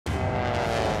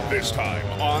This time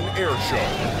on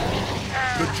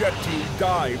Airshow, the jet team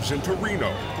dives into Reno.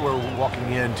 We're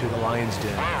walking into the lion's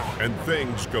den. And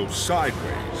things go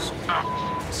sideways.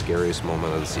 Scariest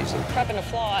moment of the season. Prepping to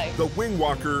fly. The wing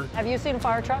walker Have you seen a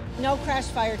fire truck? No crash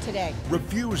fire today.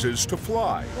 refuses to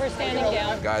fly. We're standing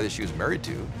down. The guy that she was married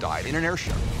to died in an air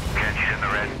show. She's in the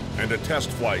red. And a test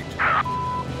flight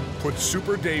puts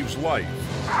Super Dave's life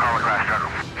Crash shuttle.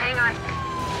 Hang on.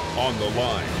 on the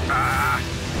line.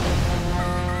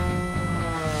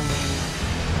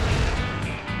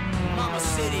 Mama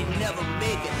said he'd never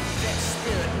make it. That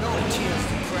spirit, no tears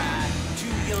to cry.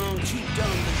 Too young, too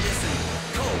dumb to listen.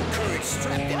 Cold courage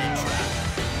strapped in and trapped.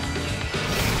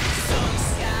 Sun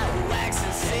sky,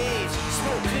 waxing sage.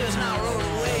 Smoke clears now roll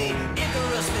away.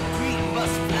 Icarus the Greek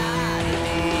must fly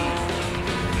today.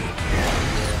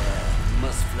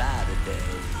 Must fly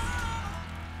today.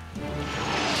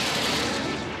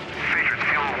 Patriots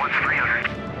fuel 1300.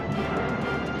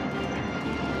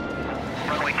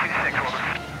 Runway 26 over.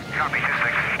 Copy 26.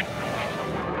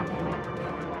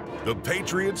 The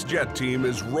Patriots Jet Team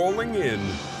is rolling in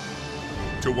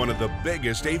to one of the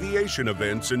biggest aviation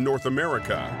events in North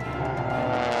America.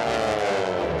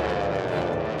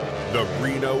 The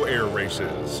Reno Air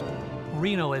Races.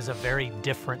 Reno is a very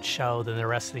different show than the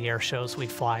rest of the air shows we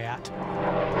fly at.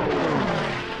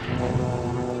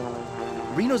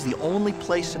 Reno's the only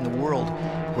place in the world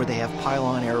where they have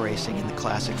pylon air racing in the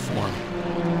classic form.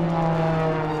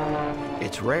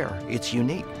 It's rare, it's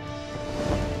unique.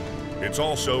 It's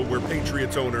also where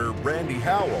Patriots owner Randy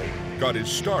Howell got his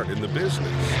start in the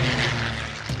business.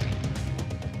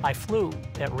 I flew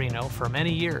at Reno for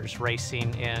many years,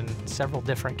 racing in several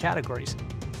different categories.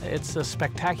 It's a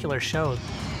spectacular show.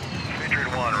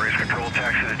 Patriot 1, race control,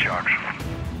 taxi to chocks.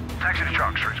 Taxi to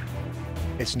chocks, race.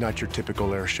 It's not your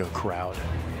typical air show crowd.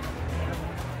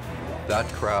 That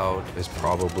crowd is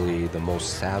probably the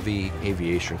most savvy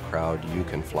aviation crowd you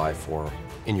can fly for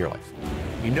in your life.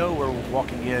 You know we're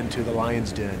walking into the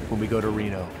lion's den when we go to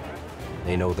Reno.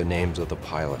 They know the names of the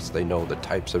pilots. They know the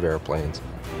types of airplanes.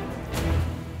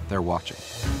 They're watching.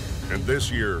 And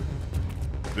this year,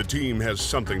 the team has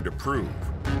something to prove.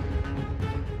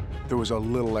 There was a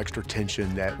little extra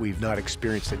tension that we've not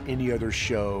experienced at any other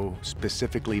show,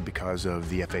 specifically because of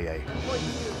the FAA.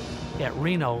 At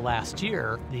Reno last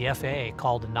year, the FAA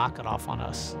called to knock it off on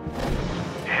us.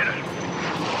 Hit it.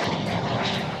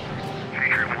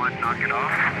 Patriot 1, knock it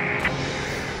off.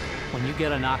 When you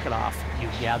get a knock it off, you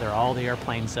gather all the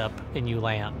airplanes up and you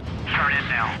land. Turn in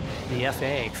now. The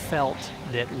FAA felt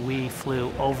that we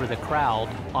flew over the crowd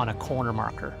on a corner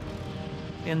marker.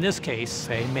 In this case,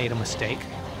 they made a mistake.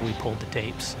 We pulled the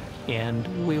tapes,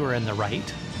 and we were in the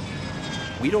right.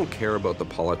 We don't care about the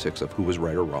politics of who was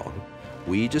right or wrong.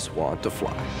 We just want to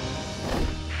fly.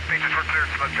 Patriots, we're cleared.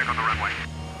 Smoke check on the runway.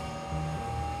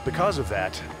 Because of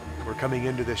that, we're coming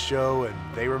into this show, and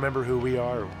they remember who we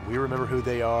are, we remember who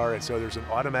they are, and so there's an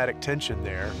automatic tension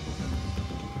there.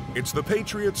 It's the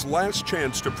Patriots' last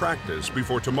chance to practice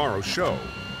before tomorrow's show.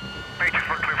 Patriots,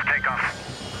 we're clear for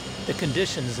takeoff. The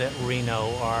conditions at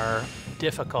Reno are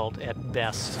difficult at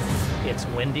best. It's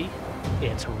windy,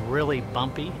 it's really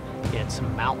bumpy, it's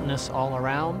mountainous all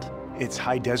around. It's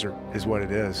high desert is what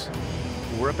it is.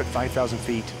 We're up at 5,000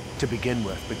 feet to begin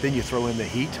with, but then you throw in the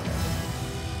heat,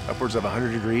 upwards of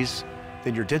 100 degrees,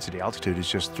 then your density altitude is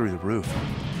just through the roof.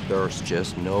 There's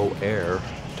just no air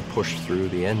to push through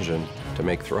the engine to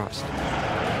make thrust.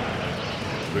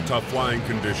 The tough flying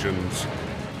conditions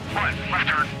One, left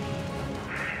turn.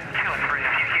 Feel free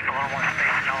if you keep a little more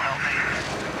space, and it'll help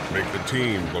me. make the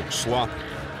team look sloppy.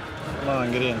 Come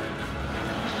on, get in.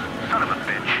 Son of a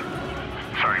bitch.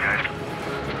 Sorry, guys.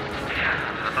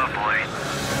 Oh, boy.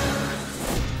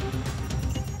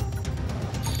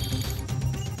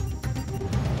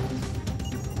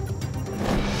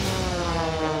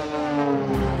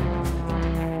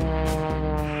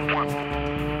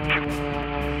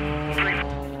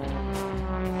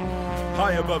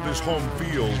 High above his home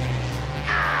field,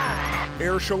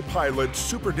 airshow pilot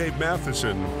Super Dave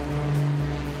Matheson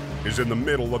is in the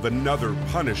middle of another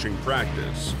punishing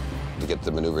practice. To get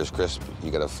the maneuvers crisp, you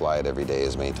gotta fly it every day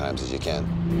as many times as you can.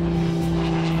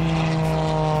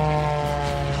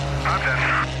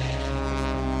 Contact.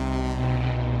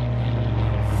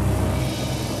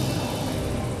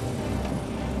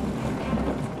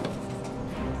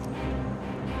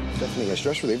 Definitely a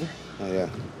stress reliever. Yeah,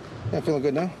 feeling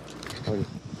good now. I'll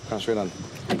concentrate on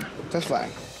test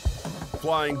flying.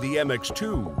 Flying the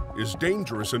MX-2 is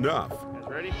dangerous enough. Guys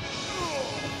ready?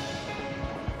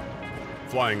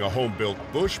 Flying a home-built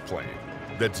bush plane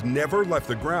that's never left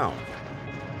the ground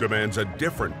demands a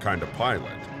different kind of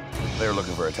pilot. They were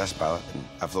looking for a test pilot, and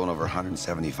I've flown over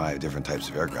 175 different types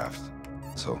of aircraft,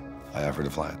 so I offered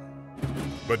to fly it.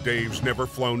 But Dave's never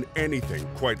flown anything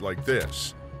quite like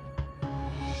this.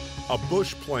 A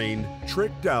bush plane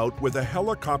tricked out with a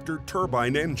helicopter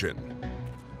turbine engine.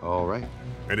 All right.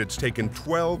 And it's taken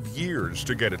 12 years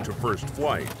to get it to first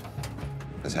flight.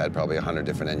 It's had probably 100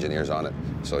 different engineers on it,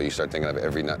 so you start thinking of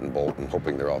every nut and bolt and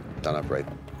hoping they're all done up right.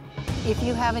 If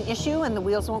you have an issue and the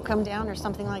wheels won't come down or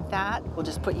something like that, we'll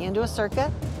just put you into a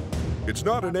circuit. It's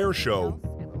not an air show,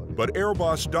 but Air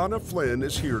Boss Donna Flynn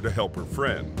is here to help her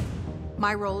friend.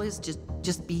 My role is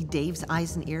just be Dave's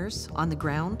eyes and ears on the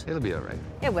ground. It'll be all right.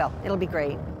 It will. It'll be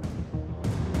great.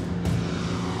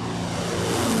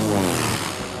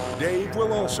 Dave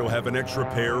will also have an extra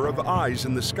pair of eyes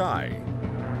in the sky.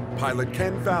 Pilot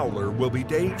Ken Fowler will be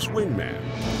Dave's wingman.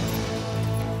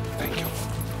 Thank you.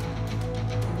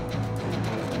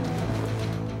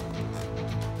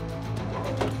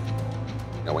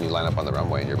 Now, when you line up on the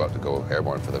runway and you're about to go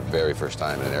airborne for the very first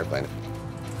time in an airplane,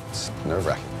 it's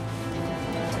nerve-wracking.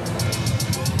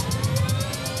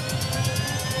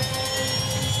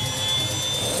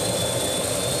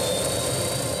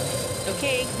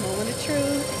 Okay, moment of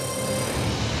truth.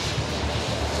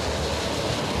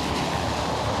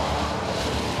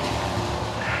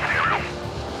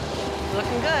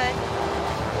 Looking good.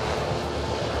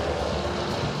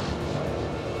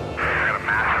 Got a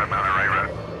massive amount of right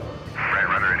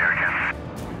rudder in here, Ken.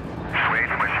 Just way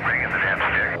too much spring in the damn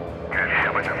stick. Can you see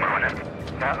how much I'm moving it?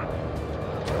 Yeah.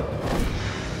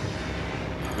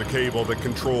 The cable that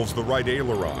controls the right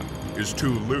aileron is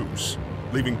too loose,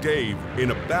 leaving Dave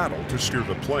in a battle to steer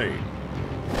the plane.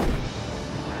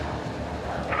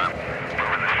 I'm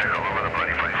moving the stick all over the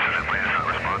bloody place, so the plane is not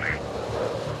responding.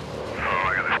 So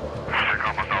I got this stick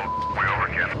almost all the way over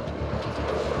again.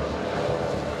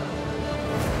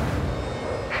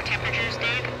 Temperatures,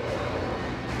 Dave?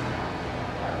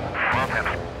 Oil temps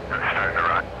are starting to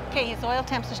rise. Okay, his oil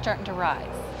temps are starting to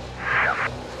rise. Yeah.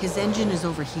 His engine is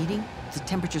overheating. The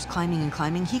temperature's climbing and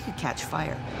climbing. He could catch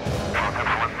fire. Oil temps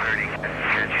 130.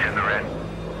 Energy's in the red.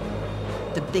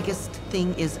 The biggest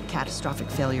thing is catastrophic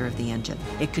failure of the engine.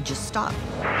 It could just stop.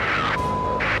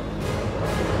 Well,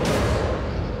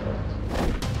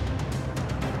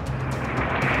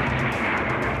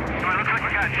 it looks like we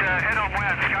got head on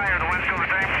west. Sky or the wind still the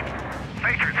same?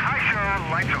 Patriots, high show,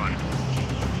 lights on.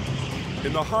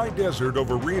 In the high desert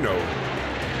over Reno,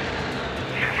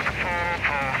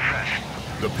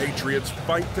 the Patriots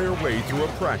fight their way through a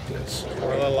practice.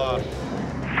 We're a little off.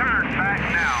 Turn back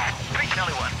now. Big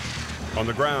Kelly one. On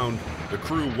the ground, the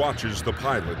crew watches the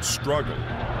pilots struggle.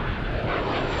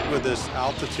 With this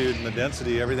altitude and the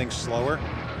density, everything's slower.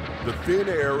 The thin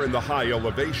air and the high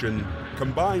elevation,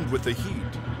 combined with the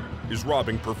heat, is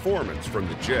robbing performance from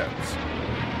the jets.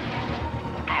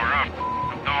 Power up.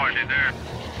 No idea there.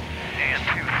 And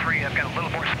 2, 3. I've got a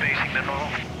little more spacing than normal.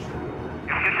 You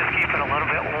can just keep it a little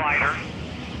bit wider.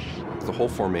 The whole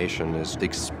formation is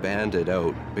expanded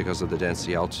out because of the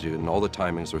density altitude, and all the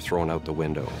timings are thrown out the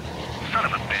window. Son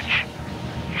of a bitch.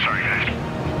 Sorry, guys.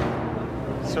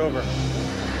 It's over.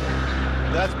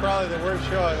 That's probably the worst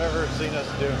show I've ever seen us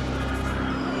do.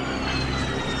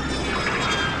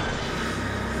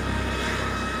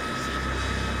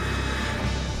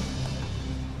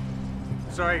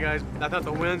 Sorry, guys. I thought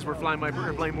the winds were flying my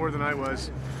airplane more than I was.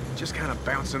 Just kind of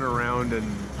bouncing around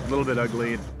and a little bit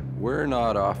ugly. We're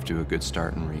not off to a good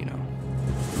start in Reno.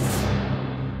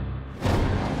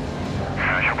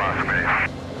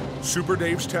 Super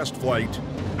Dave's test flight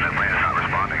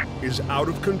is out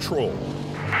of control.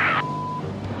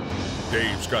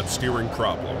 Dave's got steering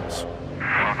problems.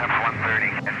 Well, that's 130.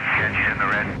 Energy's in the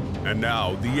red. And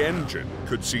now the engine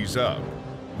could seize up.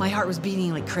 My heart was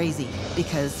beating like crazy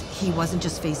because he wasn't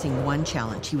just facing one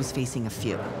challenge, he was facing a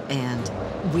few. And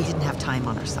we didn't have time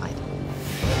on our side.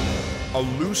 A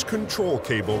loose control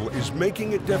cable is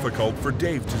making it difficult for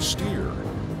Dave to steer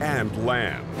and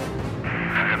land.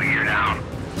 I got the gear down.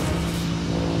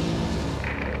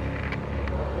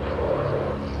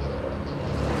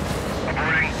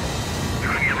 Aborting. You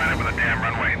couldn't get right up with a damn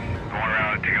runway. Going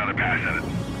around and take another pass at it.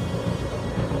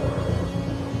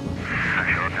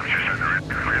 Actually, the temperature's starting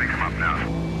to really come up now.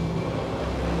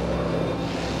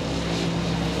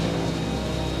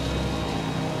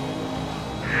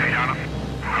 Hey, Donna.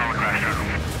 Call the crash tunnel.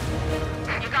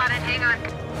 You got it. Hang on.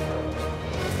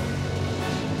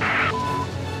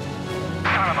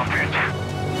 Son of a bitch.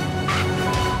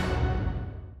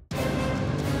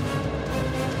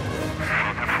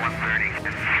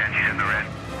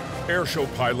 Airshow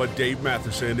pilot Dave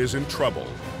Matheson is in trouble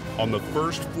on the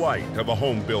first flight of a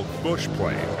home-built bush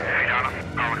plane. Hey, Donna.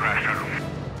 Call the crash tunnel.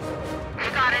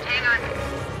 You got it.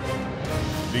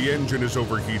 The engine is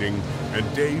overheating,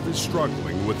 and Dave is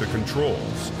struggling with the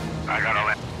controls. I gotta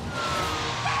let.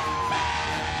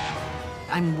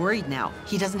 I'm worried now.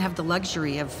 He doesn't have the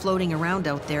luxury of floating around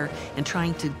out there and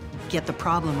trying to get the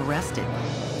problem arrested.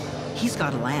 He's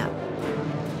got to land.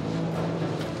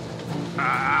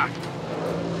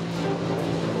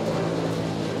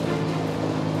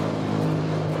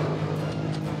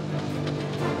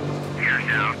 Gears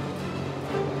down.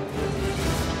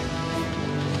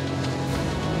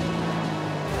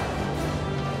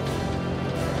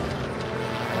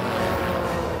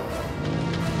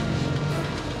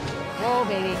 Whoa,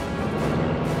 baby.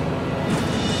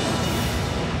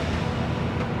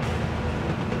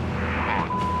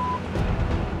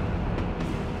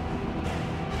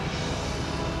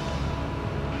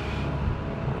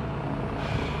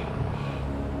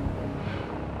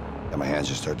 And my hands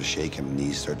just start to shake and my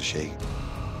knees start to shake.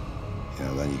 You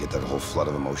know, then you get that whole flood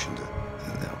of emotion to,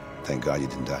 you know, thank God you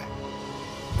didn't die.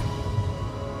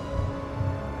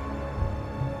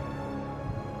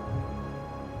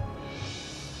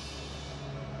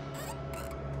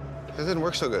 It didn't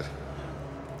work so good.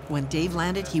 When Dave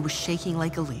landed, he was shaking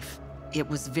like a leaf. It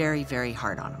was very, very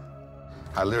hard on him.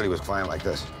 I literally was flying like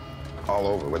this, all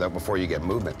over, before you get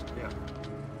movement.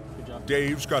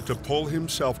 Dave's got to pull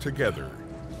himself together.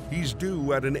 He's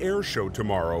due at an air show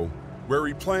tomorrow, where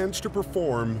he plans to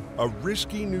perform a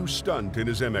risky new stunt in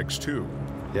his MX-2.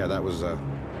 Yeah, that was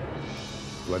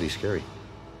bloody scary.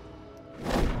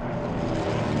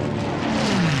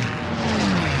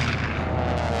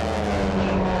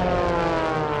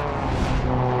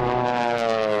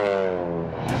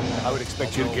 I would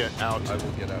expect you to get out. I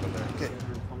will get out of there. Okay.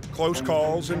 Close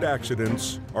calls and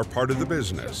accidents are part of the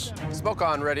business. Smoke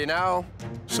on, ready now.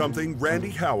 Something Randy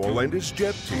Howell and his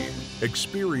jet team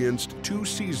experienced 2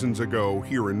 seasons ago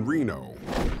here in Reno.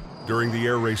 During the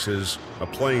air races, a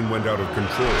plane went out of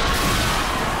control.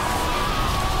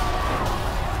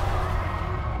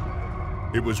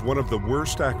 It was one of the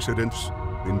worst accidents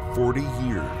in 40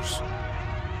 years.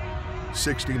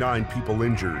 69 people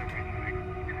injured,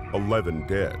 11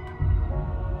 dead.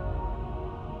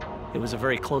 It was a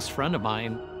very close friend of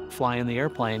mine flying the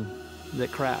airplane that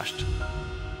crashed.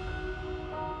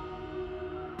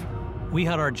 We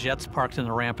had our jets parked in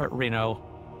the ramp at Reno.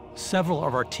 Several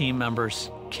of our team members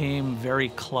came very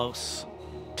close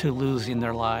to losing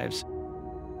their lives.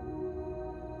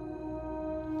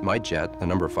 My jet, the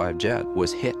number 5 jet,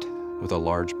 was hit with a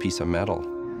large piece of metal.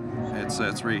 It's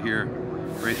right here,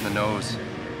 right in the nose.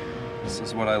 This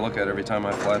is what I look at every time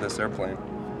I fly this airplane.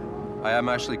 I am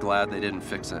actually glad they didn't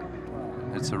fix it.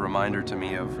 It's a reminder to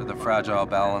me of the fragile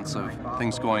balance of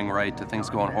things going right to things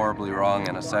going horribly wrong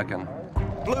in a second.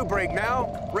 Blue brake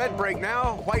now, red brake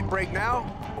now, white brake now.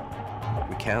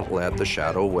 We can't let the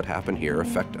shadow of what happened here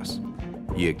affect us.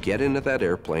 You get into that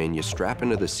airplane, you strap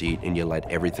into the seat, and you let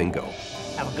everything go.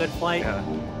 Have a good flight.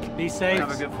 Be safe.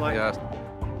 Have a good flight. Yeah.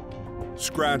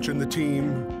 Scratch and the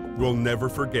team will never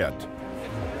forget.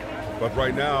 But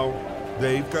right now,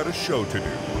 they've got a show to do.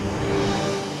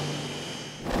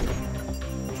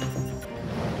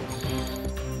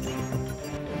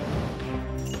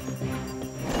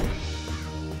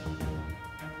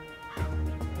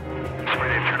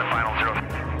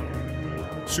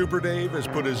 Super Dave has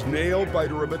put his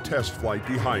nail-biter of a test flight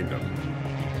behind him.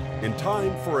 In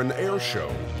time for an air show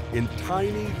in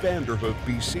tiny Vanderhoof,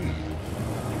 BC.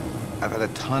 I've had a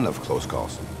ton of close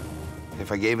calls.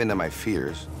 If I gave in to my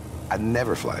fears, I'd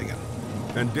never fly again.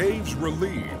 And Dave's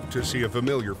relieved to see a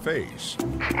familiar face.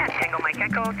 Tango Mike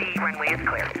Echo, the runway is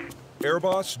clear. Air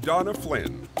Boss Donna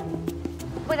Flynn.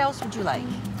 What else would you like?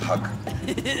 Hug.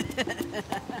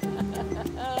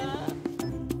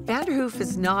 Vanderhoof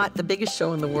is not the biggest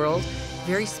show in the world.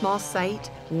 Very small site,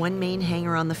 one main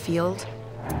hangar on the field.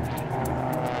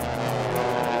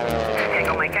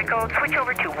 Tango Mike Echo, switch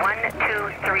over to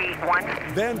 1231.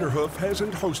 Vanderhoof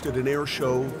hasn't hosted an air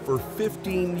show for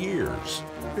 15 years,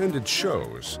 and it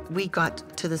shows. We got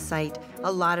to the site,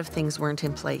 a lot of things weren't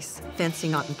in place.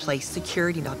 Fencing not in place,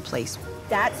 security not in place.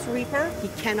 That's Reaper. He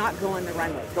cannot go on the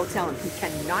runway. Go tell him he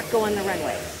cannot go on the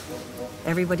runway.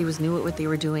 Everybody knew what they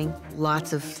were doing.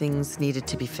 Lots of things needed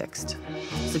to be fixed.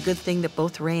 It's a good thing that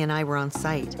both Ray and I were on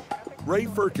site. Ray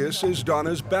Furcus is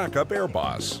Donna's backup air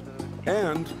boss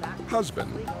and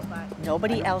husband.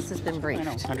 Nobody else has been briefed.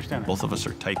 I understand. Both of us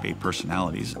are type A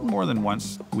personalities. More than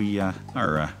once, we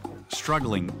are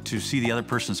struggling to see the other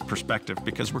person's perspective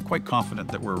because we're quite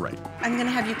confident that we're right. I'm gonna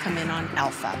have you come in on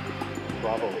Alpha.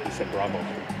 Bravo. He said Bravo.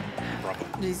 Bravo.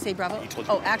 Did he say Bravo? He told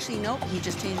you. Oh, actually, no. He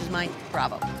just changed his mind.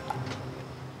 Bravo.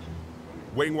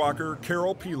 Wing walker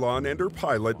Carol Pilon and her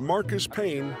pilot Marcus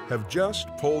Payne have just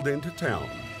pulled into town.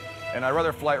 And I'd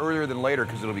rather fly earlier than later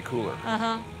because it'll be cooler.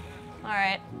 Uh-huh. All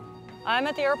right. I'm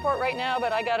at the airport right now,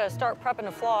 but I gotta start prepping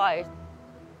to fly.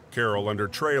 Carol and her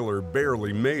trailer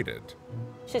barely made it.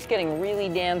 It's just getting really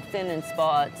damn thin in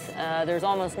spots. There's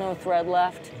almost no thread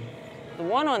left. The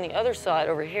one on the other side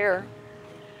over here,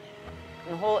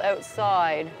 and the whole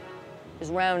outside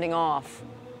is rounding off.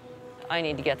 I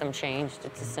need to get them changed.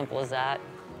 It's as simple as that.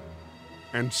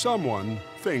 And someone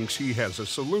thinks he has a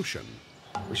solution.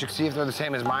 We should see if they're the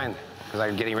same as mine, because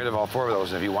I'm getting rid of all 4 of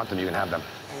those, and if you want them, you can have them.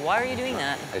 Why are you doing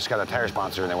that? I just got a tire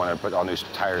sponsor, and they want to put all new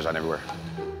tires on everywhere.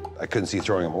 I couldn't see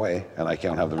throwing them away, and I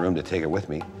can't have the room to take it with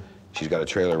me. She's got a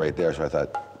trailer right there, so I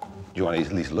thought, do you want to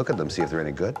at least look at them, see if they're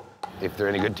any good? If they're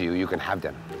any good to you, you can have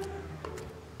them.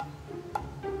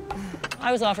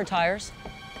 I was offered tires.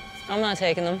 I'm not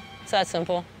taking them. It's that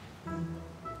simple.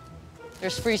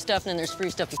 There's free stuff, and then there's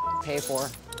free stuff you pay for.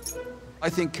 I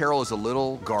think Carol is a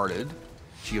little guarded.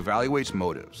 She evaluates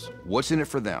motives. What's in it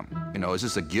for them? You know, is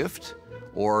this a gift?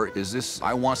 Or is this,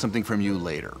 I want something from you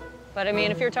later? But I mean,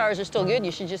 if your tires are still good,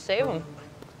 you should just save them.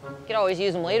 You could always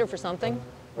use them later for something.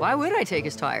 Why would I take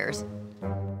his tires?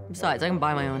 Besides, I can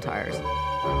buy my own tires.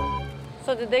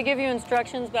 So did they give you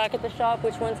instructions back at the shop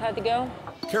which ones had to go?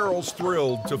 Carol's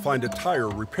thrilled to find a tire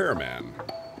repairman,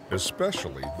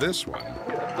 especially this one.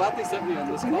 Glad they sent me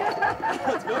on this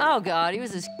call. Oh, God, he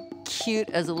was as cute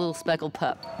as a little speckled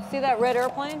pup. See that red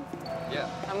airplane? Yeah.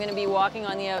 I'm going to be walking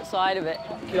on the outside of it.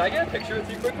 Can I get a picture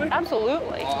with you quickly?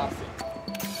 Absolutely. Awesome.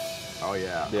 Oh,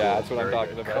 yeah. Yeah, that's what I'm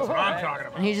talking about. That's what I'm talking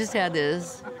about. He just had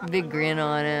this big grin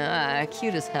on it.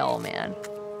 Cute as hell, man.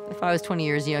 If I was 20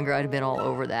 years younger, I'd have been all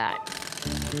over that.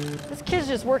 This kid's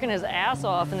just working his ass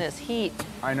off in this heat.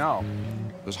 I know.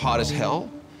 It was hot as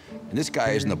hell, and this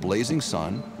guy is in the blazing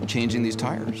sun changing these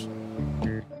tires.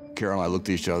 Carol and I looked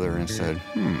at each other and said,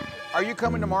 Are you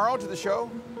coming tomorrow to the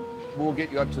show? We'll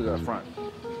get you up to the front.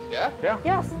 Yeah? Yeah.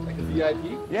 Yes. Like a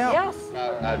VIP? Yeah. Yes.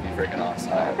 That'd be freaking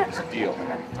awesome. It's a deal.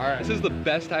 All right. This is the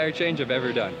best tire change I've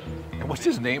ever done. And what's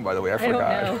his name, by the way? I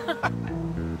forgot. Don't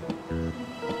know.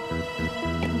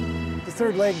 The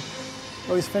third leg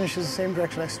always finishes the same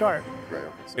direction I start.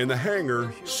 In the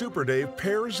hangar, Super Dave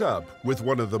pairs up with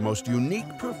one of the most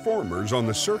unique performers on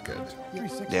the circuit.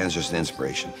 Dan's just an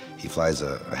inspiration. He flies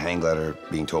a hang glider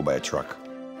being towed by a truck.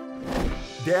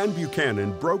 Dan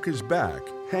Buchanan broke his back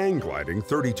hang gliding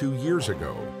 32 years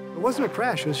ago. It wasn't a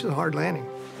crash, it was just a hard landing.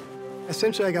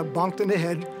 Essentially, I got bonked in the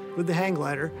head with the hang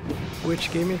glider,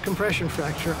 which gave me a compression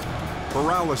fracture.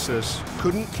 Paralysis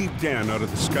couldn't keep Dan out of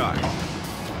the sky.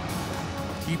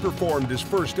 He performed his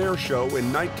first air show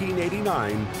in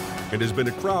 1989 and has been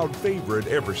a crowd favorite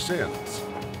ever since.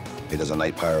 He does a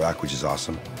night pyro act, which is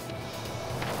awesome.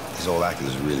 His whole act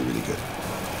is really, really good.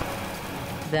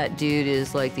 That dude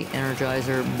is like the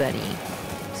Energizer Bunny.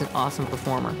 He's an awesome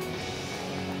performer.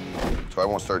 So I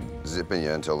won't start zipping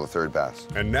you until the third pass.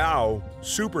 And now,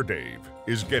 Super Dave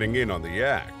is getting in on the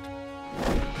act.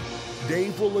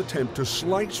 Dave will attempt to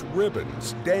slice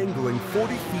ribbons dangling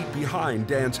 40 feet behind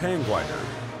Dan's hang glider.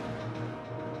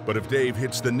 But if Dave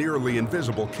hits the nearly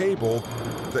invisible cable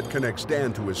that connects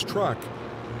Dan to his truck,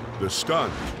 the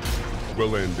stunt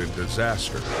will end in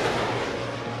disaster.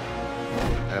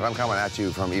 And if I'm coming at you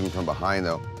even from behind,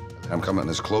 though, I'm coming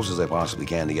as close as I possibly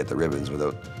can to get the ribbons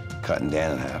without cutting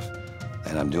Dan in half.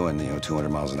 And I'm doing, 200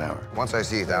 miles an hour. Once I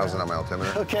see 1,000 on my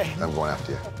altimeter, Okay. I'm going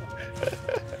after you.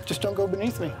 Just don't go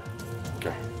beneath me.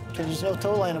 Okay. Because there's no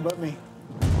tow line above me.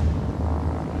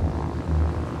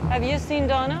 Have you seen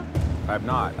Donna? I have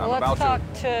not. I'm Well, about let's talk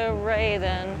to Ray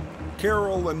then.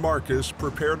 Carol and Marcus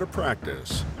prepare to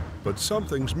practice, but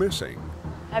something's missing.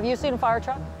 Have you seen a fire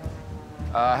truck?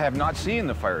 I have not seen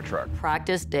the fire truck.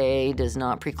 Practice day does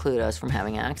not preclude us from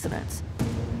having accidents.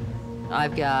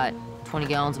 I've got 20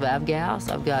 gallons of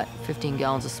avgas. I've got 15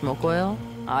 gallons of smoke oil.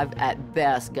 I've, at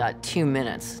best, got 2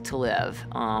 minutes to live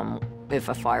if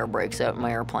a fire breaks out in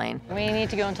my airplane. We need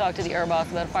to go and talk to the air boss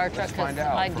about a fire truck because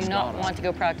I do not want to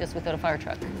go practice without a fire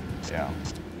truck. Yeah.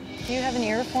 Do you have an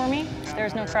ear for me?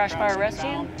 There's no crash fire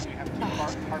rescue?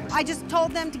 I just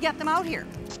told them to get them out here.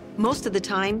 Most of the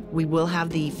time, we will have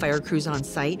the fire crews on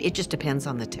site. It just depends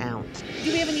on the town.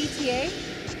 Do we have an ETA?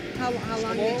 How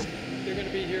long? They're going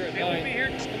to be here at 9. They'll be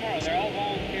here tomorrow. They're all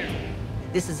volunteers.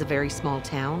 This is a very small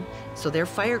town, so their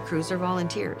fire crews are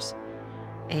volunteers.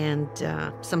 And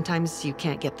sometimes you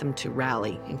can't get them to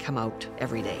rally and come out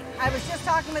every day. I was just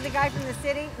talking with a guy from the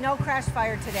city. No crash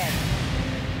fire today.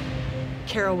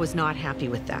 Carol was not happy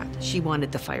with that. She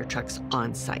wanted the fire trucks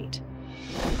on site.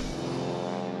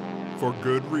 For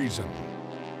good reason.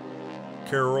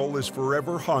 Carol is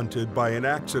forever haunted by an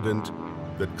accident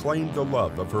that claimed the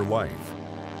love of her life.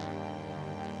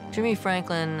 Jimmy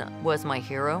Franklin was my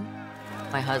hero.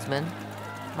 My husband,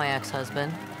 my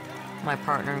ex-husband, my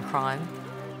partner in crime.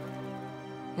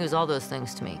 He was all those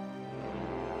things to me.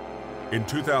 In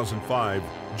 2005,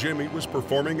 Jimmy was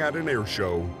performing at an air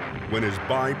show when his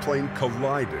biplane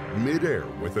collided midair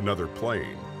with another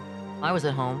plane. I was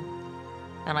at home,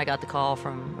 and I got the call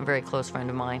from a very close friend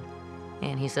of mine,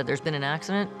 and he said there's been an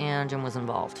accident and Jim was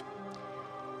involved.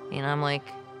 And I'm like,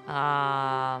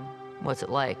 what's it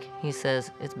like? He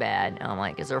says, it's bad. And I'm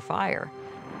like, is there a fire?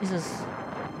 He says,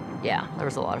 yeah, there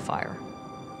was a lot of fire.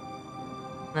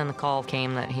 And then the call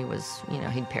came that he was,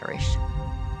 he'd perished.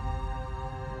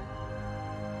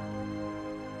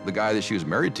 The guy that she was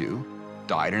married to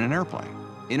died in an airplane,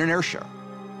 in an air show.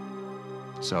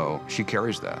 So she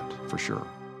carries that, for sure.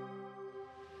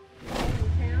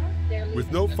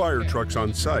 With no fire trucks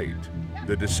on site,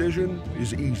 the decision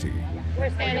is easy. We're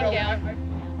standing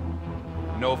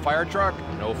down. No fire truck,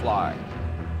 no fly.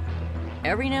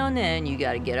 Every now and then, you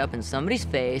gotta get up in somebody's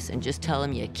face and just tell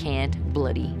them you can't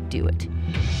bloody do it.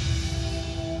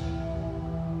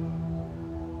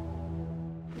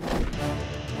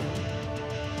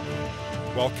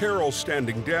 While Carol's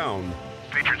standing down,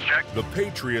 Patriots Jet. the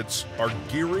Patriots are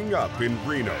gearing up in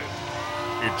Reno.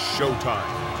 It's showtime.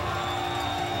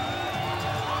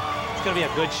 It's going to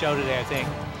be a good show today, I think.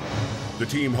 The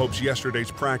team hopes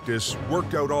yesterday's practice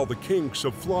worked out all the kinks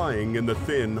of flying in the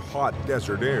thin, hot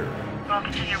desert air. We'll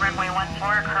continue runway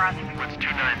 14, crossing. What's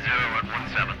 290 at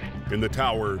 170. In the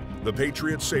tower, the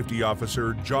Patriots safety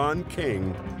officer, John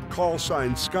King, call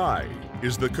sign Sky,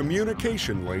 is the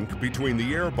communication link between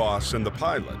the air boss and the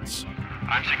pilots.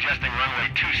 I'm suggesting runway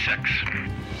 26.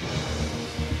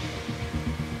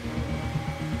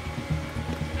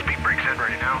 Speed brakes in,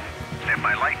 ready now. Stand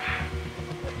by lights.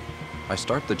 I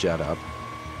start the jet up,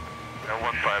 15,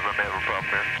 I may have a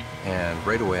problem there. and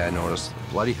right away I notice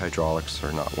the bloody hydraulics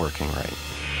are not working right.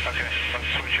 Okay, let's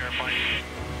switch airplane.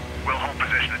 We'll hold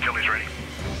position until he's ready.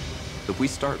 If we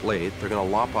start late, they're going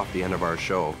to lop off the end of our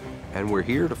show, and we're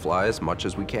here to fly as much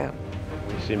as we can.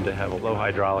 We seem to have a low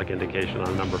hydraulic indication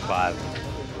on number 5,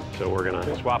 so we're going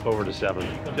to swap over to 7,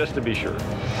 just to be sure.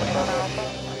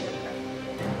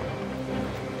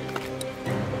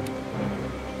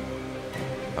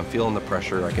 I'm feeling the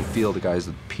pressure. I can feel the guys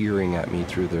peering at me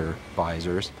through their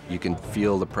visors. You can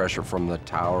feel the pressure from the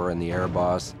tower and the air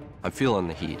boss. I'm feeling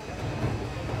the heat.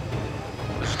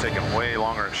 This is taking way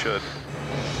longer than it should.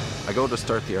 I go to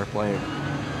start the airplane.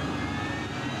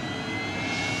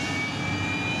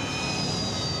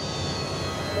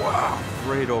 Wow,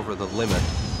 right over the limit.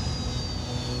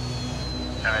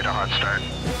 All right, a hot start.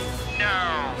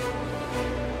 No!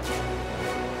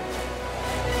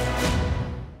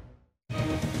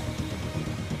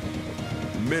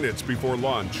 Minutes before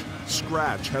launch,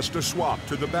 Scratch has to swap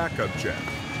to the backup jet.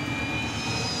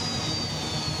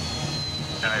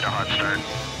 All right, a hot start.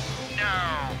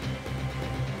 No!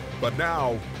 But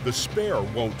now, the spare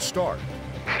won't start.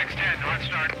 610, hot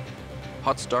start.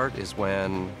 Hot start is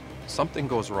when something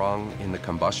goes wrong in the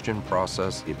combustion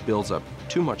process. It builds up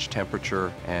too much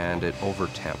temperature and it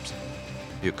overtemps.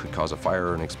 It could cause a fire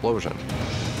or an explosion. Turn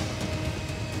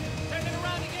it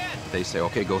around again. They say,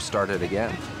 okay, go start it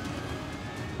again.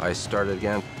 I start it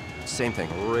again. Same thing,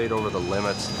 right over the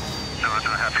limits. No, I'm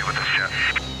not happy with this jet.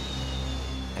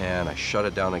 And I shut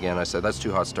it down again. I said, that's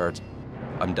 2 hot starts.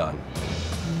 I'm done.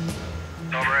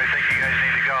 Over, I think you guys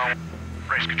need to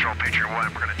go. Race control, Patriot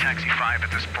 1. We're going to taxi 5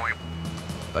 at this point.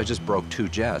 I just broke 2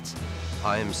 jets.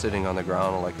 I am sitting on the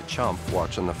ground like a chump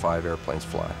watching the 5 airplanes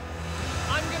fly.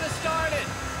 I'm gonna start it.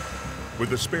 With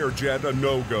the spare jet a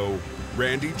no-go,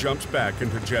 Randy jumps back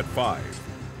into Jet 5.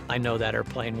 I know that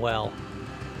airplane well.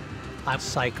 I've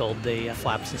cycled the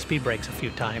flaps and speed brakes a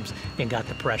few times and got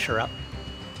the pressure up.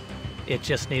 It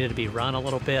just needed to be run a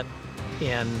little bit,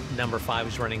 and number 5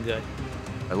 is running good.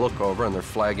 I look over and they're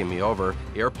flagging me over.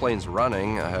 The airplane's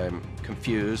running. I'm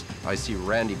confused. I see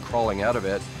Randy crawling out of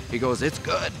it. He goes, it's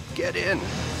good, get in. Yeah,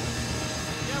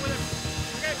 with him.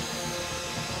 Okay.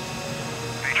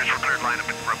 Patriots, we're cleared line up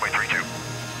at runway 32.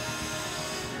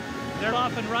 They're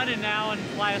off and running now and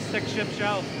fly a 6-ship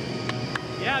show.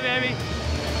 Yeah, baby.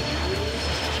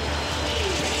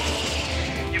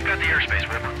 You've got the airspace,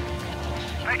 Ripper.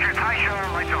 Patriots, high show,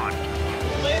 lights on.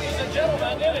 Ladies and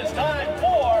gentlemen, it is time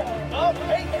for the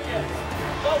Patriots.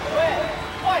 The red,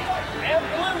 white, and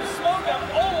blue slogan,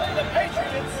 only the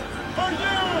Patriots for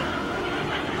you.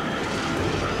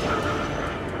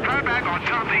 Turn back on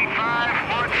something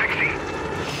 5160.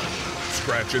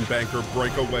 Scratch and Banker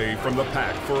break away from the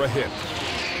pack for a hit,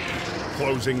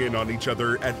 closing in on each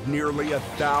other at nearly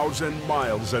 1,000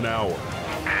 miles an hour.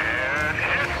 And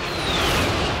hit.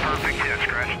 Perfect hit,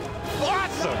 Scratch.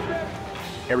 Awesome!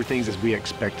 Everything's as we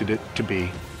expected it to be,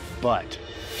 but...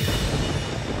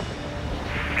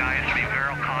 Guys, be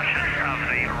very cautious of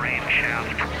the rain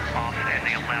shaft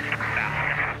offsetting left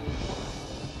basket.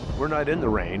 We're not in the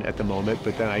rain at the moment,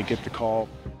 but then I get the call,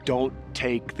 don't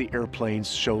take the airplane's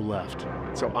show left.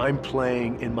 So I'm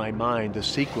playing in my mind the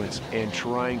sequence and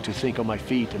trying to think on my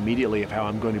feet immediately of how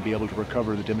I'm going to be able to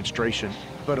recover the demonstration,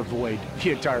 but avoid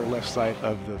the entire left side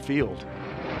of the field.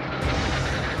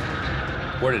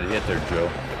 Where did it hit there, Joe?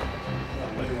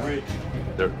 Like a ridge.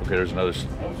 There, okay, there's another.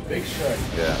 Big strike.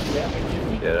 Yeah.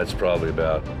 Yeah, that's probably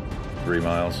about 3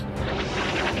 miles.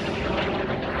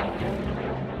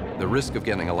 The risk of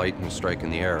getting a lightning strike in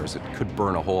the air is it could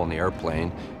burn a hole in the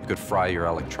airplane, it could fry your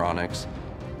electronics.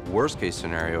 Worst case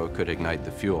scenario, it could ignite the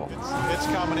fuel. It's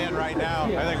coming in right now.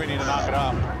 I think we need to knock it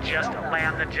off. Just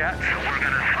land the jet. We're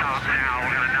going to stop now.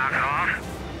 We're going to knock it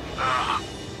off.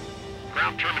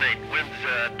 Ground terminate. Winds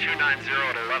 290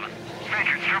 at 11.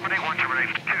 Patriots terminate. 1 terminate.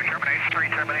 2 terminate. 3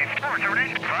 terminate. 4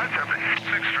 terminate. 5 terminate.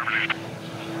 6 terminate.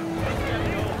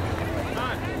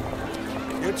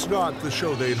 It's not the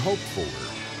show they'd hoped for,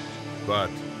 but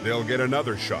they'll get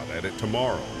another shot at it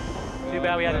tomorrow. Too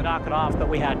bad we had to knock it off, but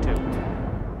we had to.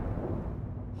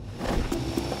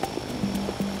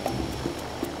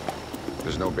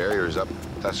 There's no barriers up.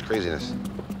 That's craziness.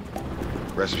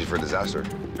 Recipe for disaster.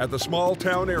 At the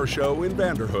small-town air show in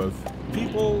Vanderhoof,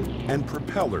 people and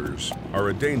propellers are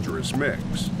a dangerous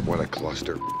mix. What a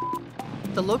cluster.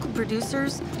 The local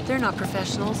producers, they're not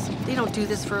professionals. They don't do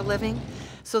this for a living,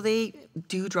 so they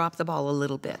do drop the ball a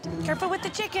little bit. Careful with the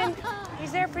chicken.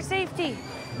 He's there for safety.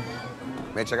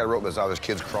 Mitch, I got to rope this out. There's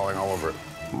kids crawling all over it.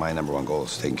 My #1 goal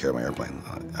is taking care of my airplane.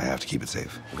 I have to keep it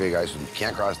safe. Okay, guys, you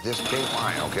can't cross this pink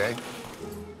line, okay?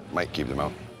 Might keep them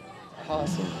out.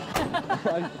 Awesome.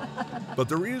 But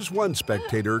there is one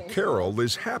spectator Carol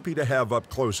is happy to have up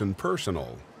close and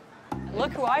personal.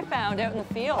 Look who I found out in the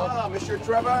field. Oh, Mr.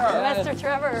 Trevor. Mr.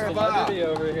 Trevor. Celebrity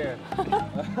over here.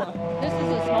 This is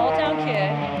a small town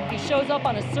kid. He shows up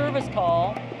on a service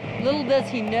call. Little does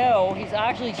he know, he's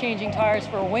actually changing tires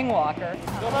for a wing walker.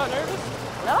 Still not nervous?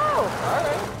 No. All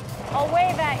right. I'll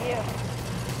wave at you.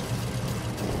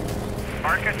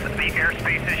 Marcus, the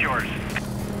airspace is yours.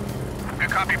 Good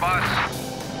copy, boss.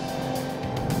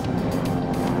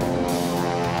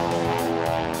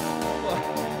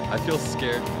 I feel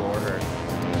scared for her.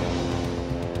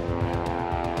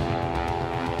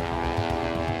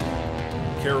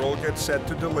 Carol gets set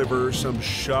to deliver some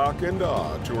shock and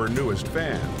awe to her newest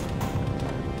fan.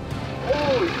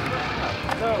 Holy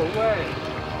crap! No way!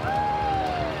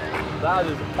 That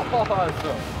is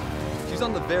awesome. She's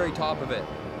on the very top of it.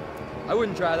 I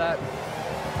wouldn't try that.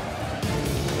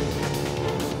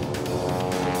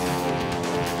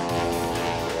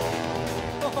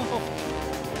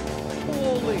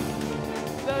 Holy,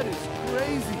 that is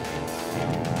crazy.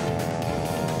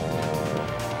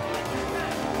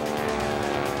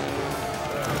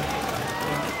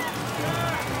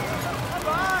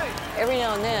 Every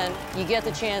now and then, you get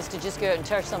the chance to just go out and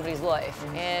touch somebody's life,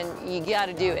 and you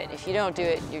gotta do it. If you don't do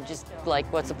it, you're just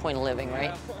like, what's the point of living,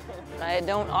 right? I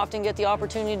don't often get the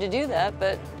opportunity to do that,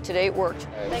 but today it worked.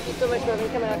 Thank you so much for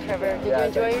coming out, Trevor. Did you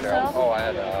enjoy yourself? Oh, I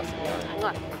had an awesome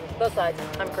time. Both sides.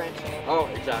 I'm French. Oh,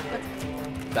 exactly.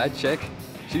 That chick,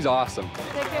 she's awesome.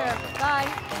 Take care. Bye.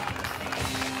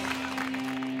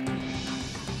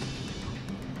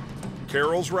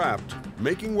 Carol's wrapped,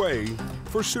 making way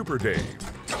for Super Dave.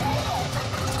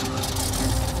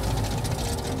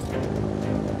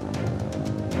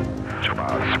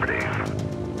 Super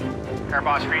Dave. Air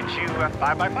boss reads you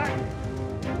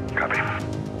 5x5. Copy.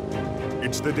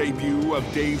 It's the debut of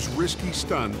Dave's risky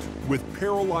stunt with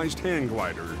paralyzed hang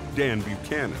glider Dan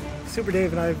Buchanan. Super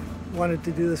Dave and I wanted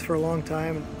to do this for a long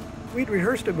time. We'd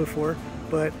rehearsed it before,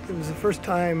 but it was the first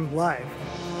time live.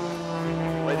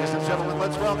 Ladies and gentlemen,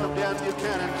 let's welcome Dan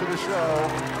Buchanan to the show.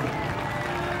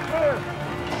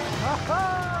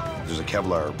 There's a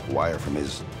Kevlar wire from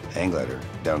his hang glider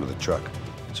down to the truck.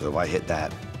 So if I hit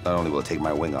that, not only will it take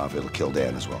my wing off, it'll kill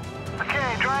Dan as well.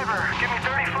 Okay, driver, give me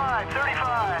 35,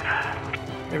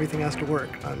 35. Everything has to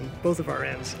work on both of our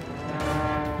ends.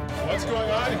 What's going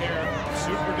on here?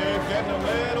 Super Dave getting a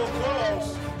little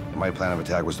close. My plan of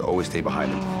attack was to always stay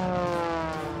behind him.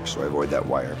 So I avoid that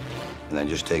wire. And then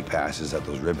just take passes at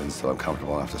those ribbons till I'm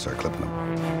comfortable enough to start clipping them.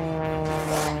 A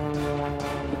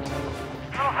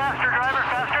little faster, driver,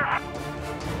 faster.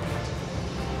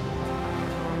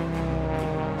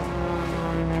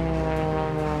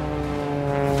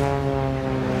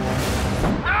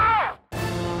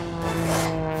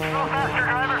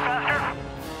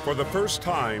 For the first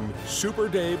time, Super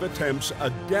Dave attempts a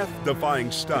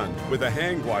death-defying stunt with a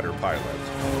hang glider pilot.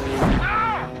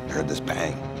 I heard this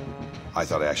bang. I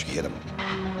thought I actually hit him.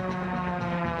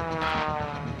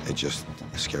 It just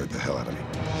scared the hell out of me.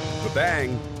 The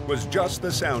bang was just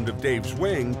the sound of Dave's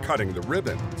wing cutting the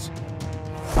ribbons.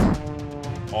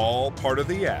 All part of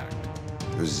the act.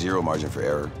 There's zero margin for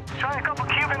error. Try a couple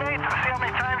Cuban 8s and see how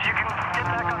many times you can get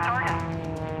back on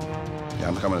target. Yeah,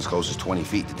 I'm coming as close as 20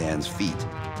 feet to Dan's feet.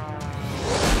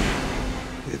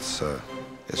 It's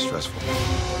stressful.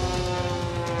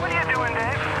 What are you doing,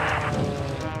 Dave?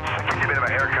 Give you a bit of a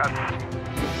haircut.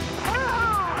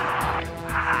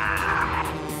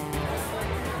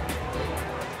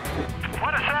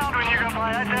 What a sound when you go by,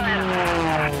 I tell you.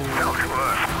 Felt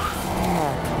good.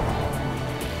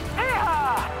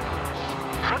 Yeehaw!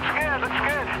 Looks good, looks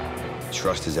good.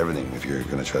 Trust is everything if you're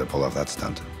gonna try to pull off that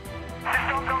stunt. Just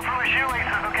don't go for my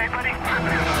shoelaces, okay, buddy?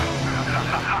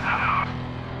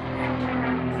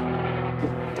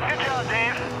 Good job,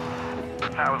 Dave.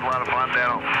 That was a lot of fun,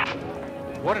 Dale.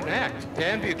 What an act.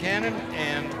 Dan Buchanan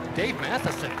and Dave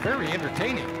Matheson, very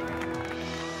entertaining.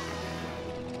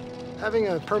 Having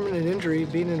a permanent injury,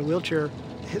 being in a wheelchair,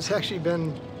 has actually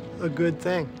been a good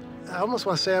thing. I almost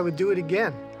want to say I would do it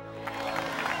again.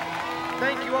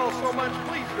 Thank you all so much.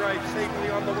 Please drive safely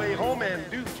on the way home, and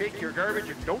do take your garbage,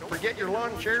 and don't forget your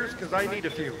lawn chairs, because I need a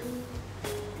few.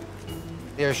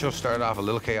 The air show started off a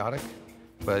little chaotic,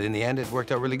 but in the end, it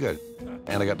worked out really good.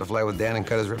 And I got to fly with Dan and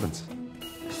cut his ribbons.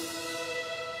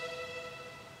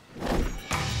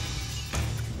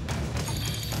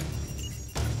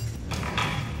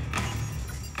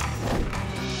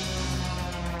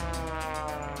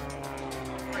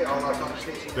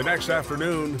 The next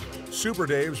afternoon, Super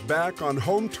Dave's back on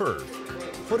home turf,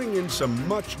 putting in some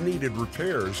much-needed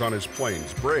repairs on his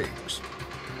plane's brakes.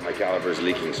 My caliper's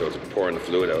leaking, so it's pouring the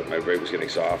fluid out. My brake was getting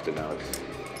soft, and now it's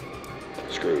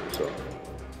screwed, so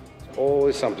it's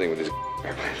always something with this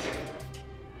airplane.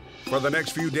 For the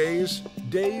next few days,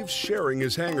 Dave's sharing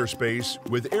his hangar space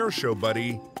with Airshow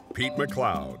buddy Pete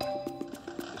McLeod.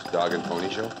 This dog and pony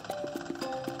show?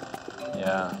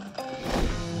 Yeah.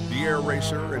 The air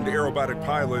racer and aerobatic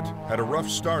pilot had a rough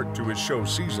start to his show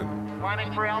season.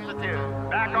 Planning for altitude.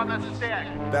 Back on the stick.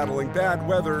 Battling bad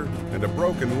weather and a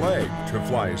broken leg to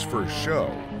fly his first show.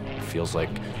 It feels like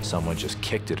someone just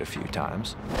kicked it a few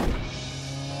times.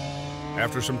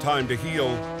 After some time to heal,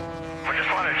 I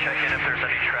just wanted to check in if there's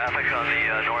any traffic on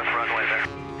the north runway there.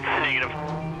 Negative.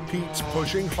 Pete's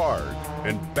pushing hard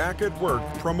and back at work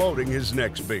promoting his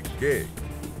next big gig.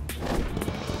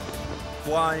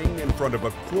 Flying in front of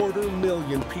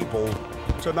 250,000 people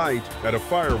tonight at a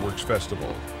fireworks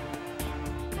festival.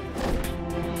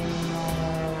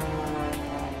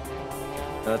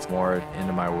 That's more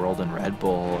into my world in Red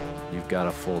Bull. You've got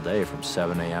a full day from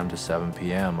 7 a.m. to 7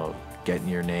 p.m. of getting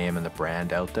your name and the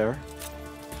brand out there.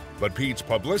 But Pete's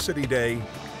publicity day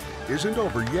isn't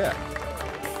over yet.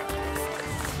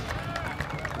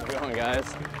 How's it going,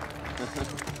 guys?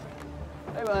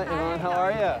 Hey, Yvonne, how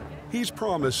are you? He's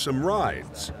promised some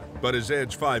rides, but his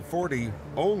Edge 540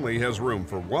 only has room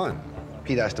for one.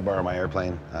 Pete asked to borrow my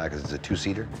airplane because it's a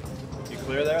two-seater. You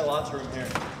clear there? Lots of room here.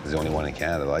 He's the only one in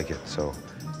Canada like it, so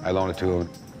I loaned it to him.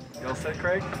 You all set,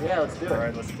 Craig? Yeah, let's do it. All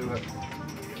right, let's do it.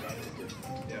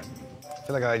 I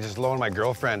feel like I just loaned my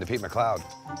girlfriend to Pete McLeod.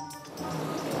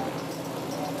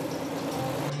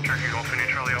 Turkey Golf India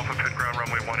Charlie Alpha Pit Ground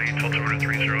Runway 18 altimeter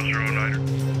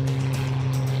 3009.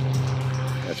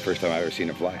 That's the first time I've ever seen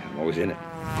him fly. I'm always in it.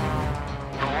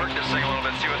 We'll work this thing a little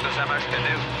bit, see what this MX can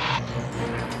do.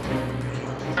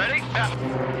 Ready? Yeah.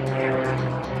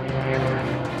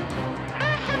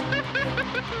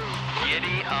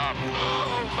 Giddy up.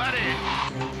 Oh, buddy.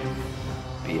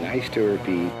 Be nice to her,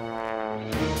 Pete.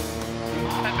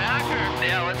 Head back, or?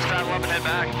 Yeah, let's travel up and head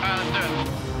back. All right, let's do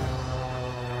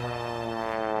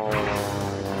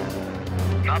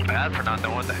it. Not bad for not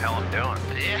knowing what the hell I'm doing.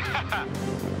 Yeah.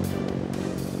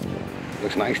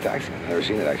 Looks nice taxi. I've never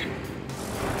seen it, actually.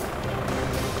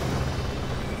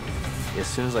 As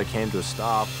soon as I came to a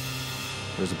stop,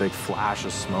 there was a big flash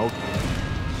of smoke.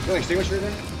 You got an extinguisher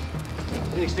there?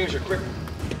 Need an extinguisher, quick.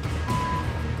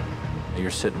 You're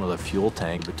sitting with a fuel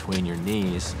tank between your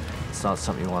knees. It's not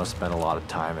something you want to spend a lot of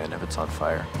time in if it's on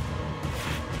fire.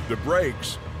 The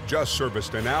brakes, just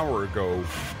serviced an hour ago,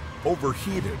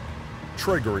 overheated,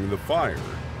 triggering the fire.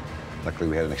 Luckily,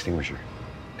 we had an extinguisher,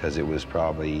 because it was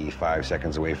probably 5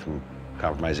 seconds away from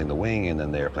compromising the wing, and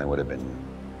then the airplane would have been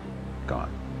gone.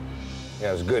 Yeah,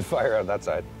 it was a good fire out that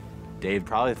side. Dave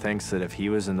probably thinks that if he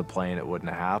was in the plane, it wouldn't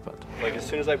have happened. Like, as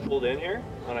soon as I pulled in here,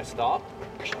 when I stopped,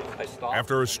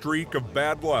 After a streak of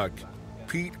bad luck,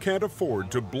 Pete can't afford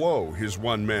to blow his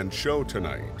one-man show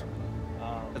tonight.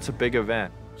 It's a big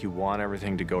event. You want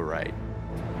everything to go right.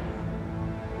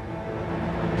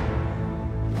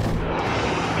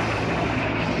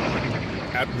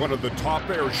 At one of the top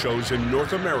air shows in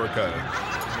North America,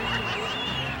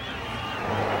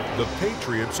 the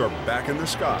Patriots are back in the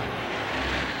sky.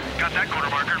 Got that quarter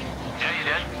marker? Yeah, you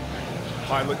did.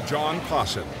 Pilot John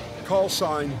Posson, call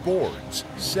sign Boards,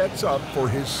 sets up for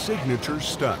his signature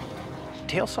stunt.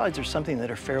 Tailslides are something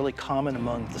that are fairly common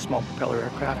among the small propeller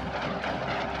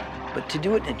aircraft. But to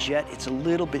do it in a jet, it's a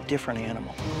little bit different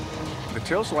animal. The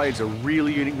tailslide's a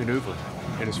really unique maneuver.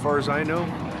 And as far as I know,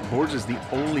 Boards is the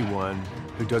only one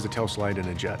who does a tailslide in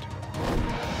a jet.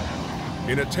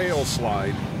 In a tail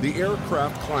slide, the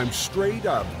aircraft climbs straight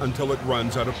up until it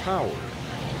runs out of power.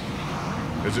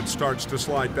 As it starts to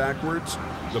slide backwards,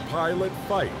 the pilot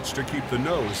fights to keep the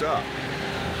nose up.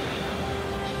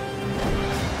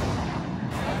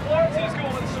 Boards is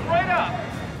going straight up.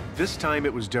 This time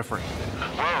it was different.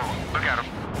 Whoa, look at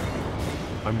him.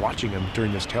 I'm watching him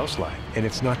during this tail slide, and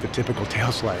it's not the typical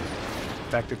tail slide.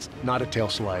 In fact, it's not a tail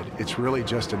slide. It's really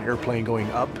just an airplane going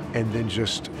up and then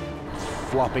just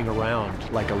flopping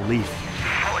around like a leaf.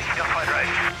 Holy, he's gonna fly right.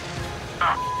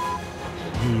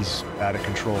 He's out of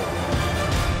control.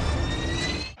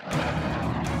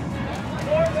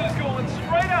 Boards is going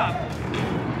straight up.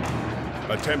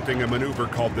 Attempting a maneuver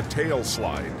called the tail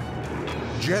slide,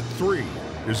 Jet 3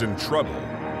 is in trouble.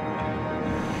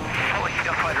 Holy, he's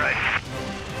gonna fly right.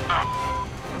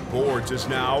 Boards is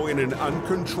now in an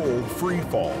uncontrolled free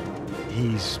fall.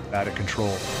 He's out of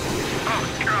control. Oh,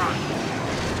 God.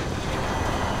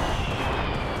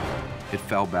 It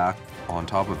fell back on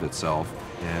top of itself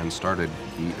and started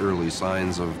the early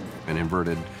signs of an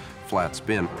inverted flat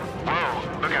spin.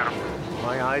 Whoa, look at him.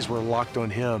 My eyes were locked on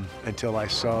him until I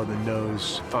saw the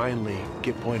nose finally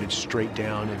get pointed straight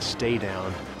down and stay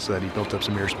down so that he built up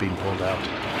some airspeed and pulled out.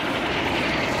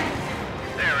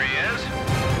 There he is.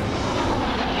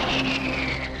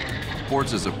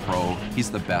 Boards is a pro.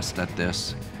 He's the best at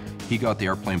this. He got the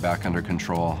airplane back under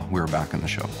control. We were back in the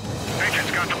show.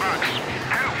 Patriots got the box.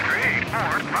 2, 3,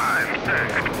 4, 5,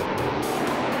 6.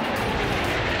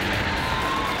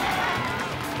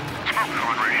 Smoke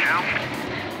going right now.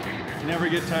 Never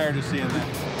get tired of seeing that.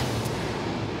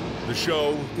 The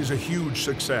show is a huge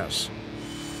success,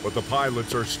 but the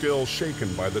pilots are still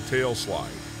shaken by the tail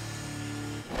slide.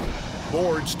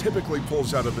 Boards typically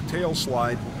pulls out of the tail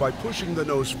slide by pushing the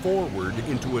nose forward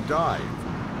into a dive.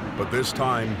 But this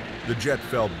time, the jet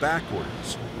fell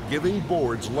backwards, giving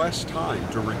Boards less time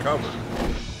to recover.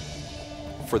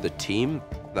 For the team,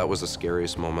 that was the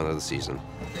scariest moment of the season.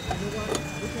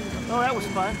 Oh, that was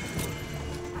fun.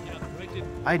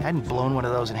 I hadn't blown one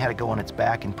of those and had it go on its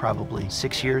back in probably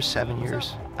 6 years, 7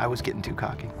 years. I was getting too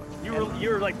cocky. You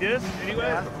were like this anyway?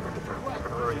 Yeah.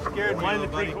 You scared one and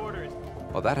 3/4.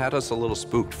 Well, that had us a little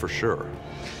spooked for sure.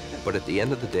 But at the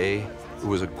end of the day, it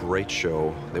was a great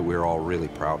show that we were all really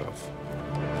proud of.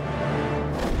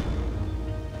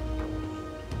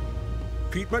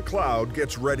 Pete McLeod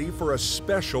gets ready for a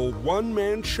special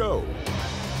one-man show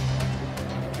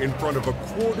in front of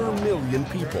 250,000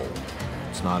 people.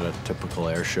 It's not a typical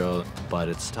air show, but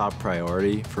it's top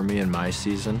priority for me in my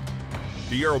season.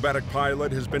 The aerobatic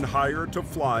pilot has been hired to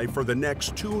fly for the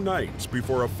next 2 nights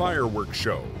before a fireworks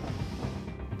show.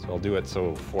 So I'll do it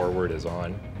so forward is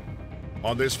on.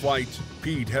 On this flight,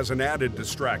 Pete has an added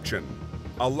distraction,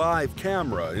 a live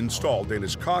camera installed in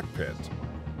his cockpit.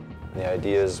 The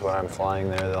idea is when I'm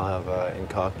flying there, they'll have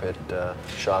in-cockpit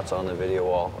shots on the video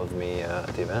wall of me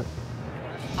at the event.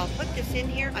 I'll put this in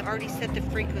here. I've already set the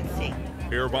frequency.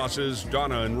 Air bosses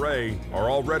Donna and Ray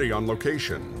are already on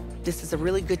location. This is a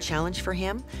really good challenge for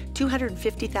him.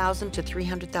 250,000 to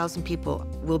 300,000 people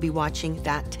will be watching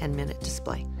that 10-minute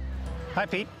display. Hi,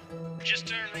 Pete.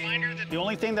 Just a reminder that the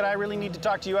only thing that I really need to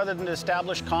talk to you other than to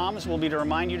establish comms will be to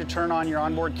remind you to turn on your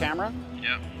onboard camera.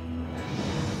 Yeah.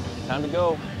 Time to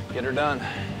go. Get her done.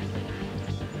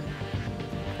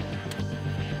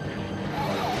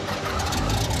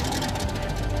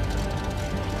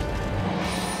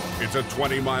 It's a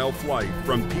 20-mile flight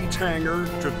from Pete's hangar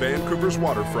to Vancouver's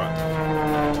waterfront.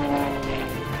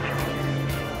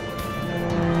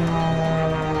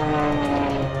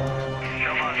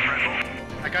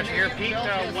 I got you here, Pete.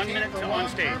 1 minute to on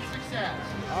stage.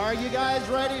 Are you guys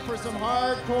ready for some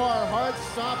hardcore,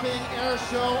 heart-stopping air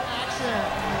show action?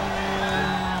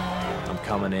 I'm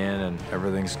coming in and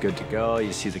everything's good to go.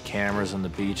 You see the cameras on the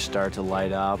beach start to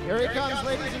light up. Here he comes,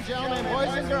 ladies and gentlemen,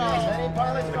 boys and girls. Any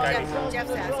pilots got themselves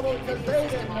into trouble because they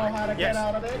didn't know how to get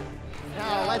out of it?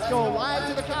 Now let's go live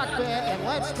to the cockpit and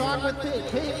let's talk with Pete.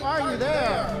 Pete, are you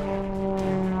there?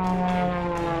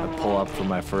 I pull up for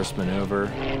my first maneuver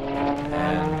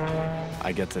and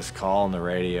I get this call on the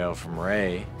radio from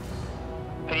Ray.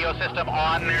 Video system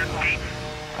on there, Pete.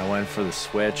 I went for the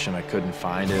switch and I couldn't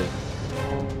find it.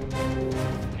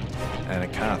 And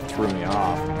it kind of threw me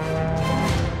off.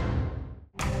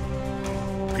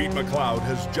 Pete McLeod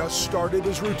has just started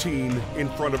his routine in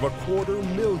front of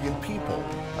 250,000 people.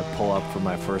 I pull up for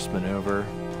my first maneuver,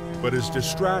 but is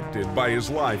distracted by his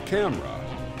live camera.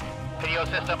 Video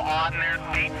system on there,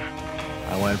 Pete.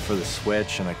 I went for the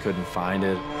switch and I couldn't find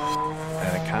it,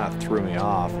 and it kind of threw me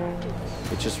off.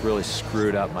 It just really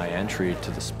screwed up my entry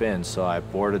to the spin, so I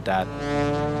boarded that,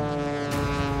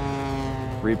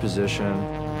 reposition,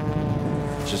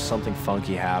 just something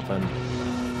funky happened.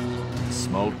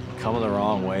 Smoke coming the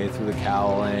wrong way through the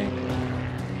cowling.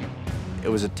 It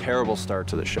was a terrible start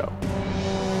to the show.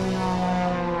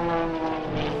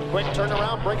 Quick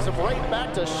turnaround brings him right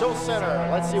back to show center.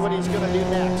 Let's see what he's going to do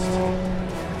next.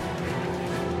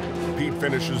 Pete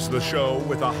finishes the show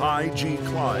with a high G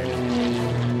climb.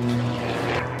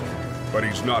 But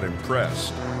he's not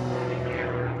impressed.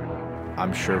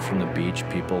 I'm sure from the beach,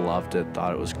 people loved it,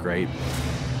 thought it was great.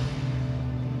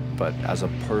 But as a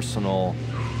personal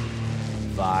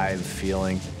vibe,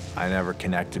 feeling, I never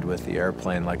connected with the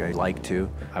airplane like I like to.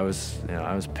 I was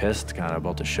pissed kind of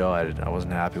about the show. I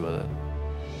wasn't happy with it.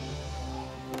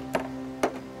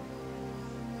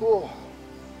 Ooh.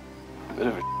 Bit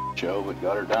of a show, but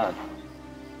got her done.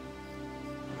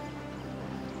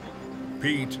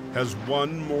 Pete has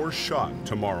one more shot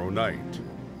tomorrow night.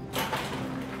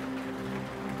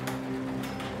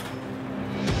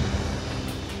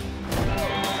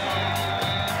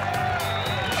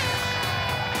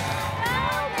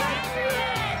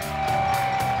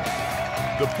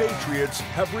 The Patriots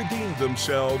have redeemed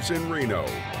themselves in Reno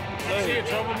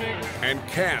and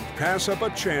can't pass up a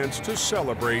chance to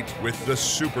celebrate with the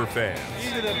super fans.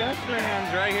 These are the best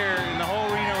fans right here in the whole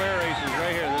Reno air races,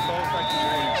 right here. This whole section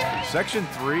right here. Section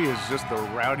 3 is just the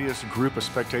rowdiest group of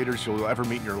spectators you'll ever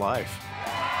meet in your life.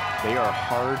 They are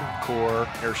hardcore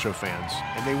airshow fans,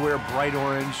 and they wear bright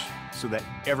orange so that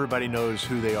everybody knows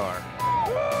who they are.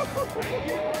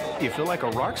 You feel like a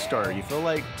rock star. You feel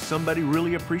like somebody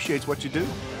really appreciates what you do.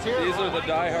 These are the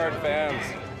die-hard fans.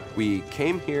 We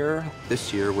came here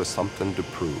this year with something to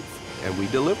prove, and we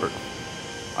delivered.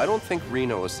 I don't think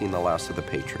Reno has seen the last of the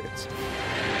Patriots.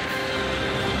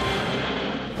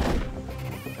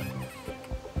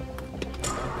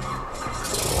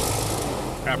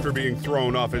 After being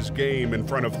thrown off his game in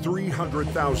front of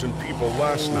 300,000 people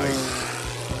last night,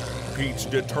 Pete's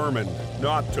determined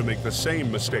not to make the same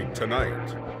mistake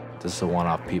tonight. This is a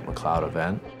one-off Pete McLeod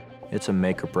event. It's a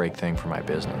make-or-break thing for my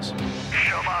business.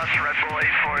 Show us Red Bull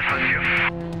 84 with you.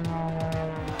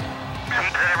 Does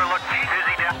it ever look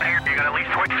busy down here? You got at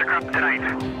least twice the crowd tonight.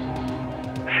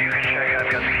 So you can check out,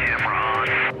 I've got the camera on.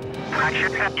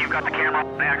 You've got the camera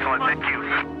on. Excellent, thank you.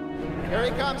 Here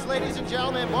he comes, ladies and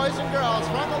gentlemen, boys and girls,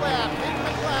 from the left, Pete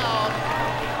McLeod.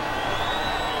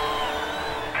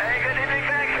 Hey, good evening,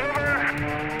 Vancouver.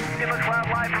 Pete McLeod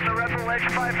live from the Red Bull Edge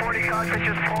 540 cockpit,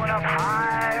 just pulling up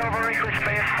high over English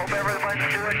space. Hope everyone's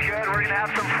doing good. We're going to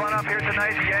have some fun up here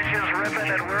tonight. The engine's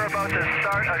ripping, and we're about to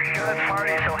start a good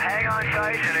party, so hang on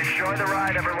tight and enjoy the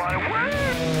ride, everyone. Woo!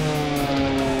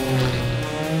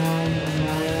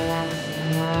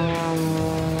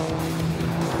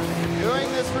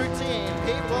 Doing this routine,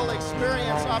 Pete will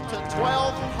experience up to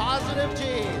 12 positive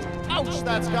G's. Ouch,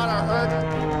 that's gotta hurt.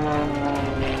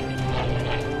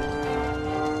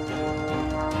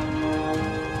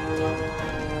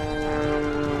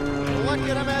 Look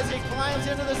at him as he climbs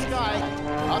into the sky,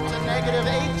 up to negative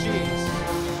 8 G's.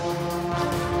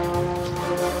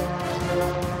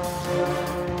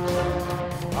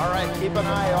 All right, keep an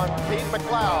eye on Pete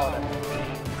McLeod.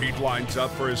 Pete lines up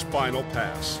for his final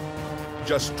pass.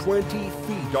 Just 20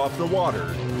 feet off the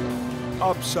water,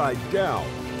 upside down.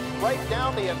 Right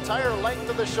down the entire length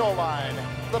of the shoreline.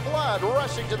 The blood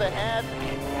rushing to the head.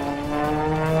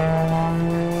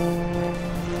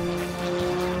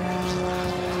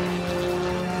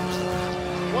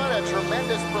 What a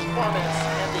tremendous performance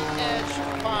at the Edge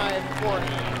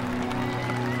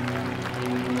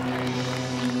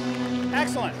 540.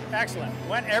 Excellent, excellent.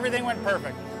 Everything went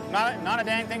perfect. Not a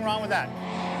dang thing wrong with that.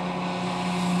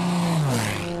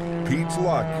 Pete's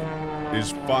luck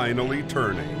is finally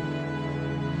turning.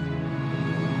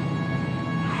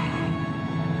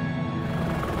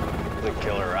 The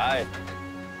killer ride.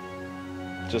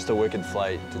 Just a wicked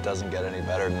flight. It doesn't get any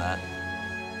better than that.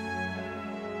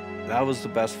 That was the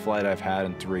best flight I've had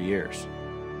in 3 years.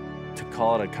 To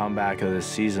call it a comeback of this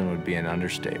season would be an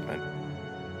understatement.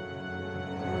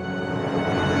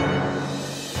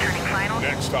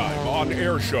 Next time on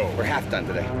Airshow. We're half done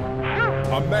today.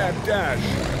 A mad dash.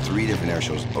 3 different air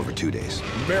shows over 2 days.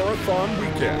 Marathon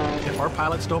weekend. If our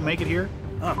pilots don't make it here,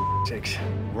 Oh, sakes.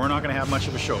 We're not going to have much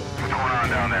of a show. What's going on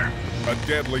down there? A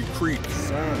deadly creek.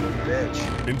 Son of a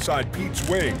bitch. Inside Pete's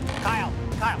wing. Kyle.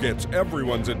 Gets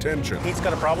everyone's attention. Pete's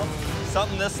got a problem?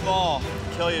 Something this small.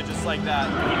 Kill you just like that.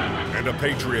 And a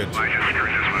Patriot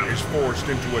is forced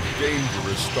into a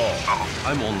dangerous stall.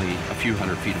 I'm only a few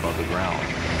hundred feet above the ground.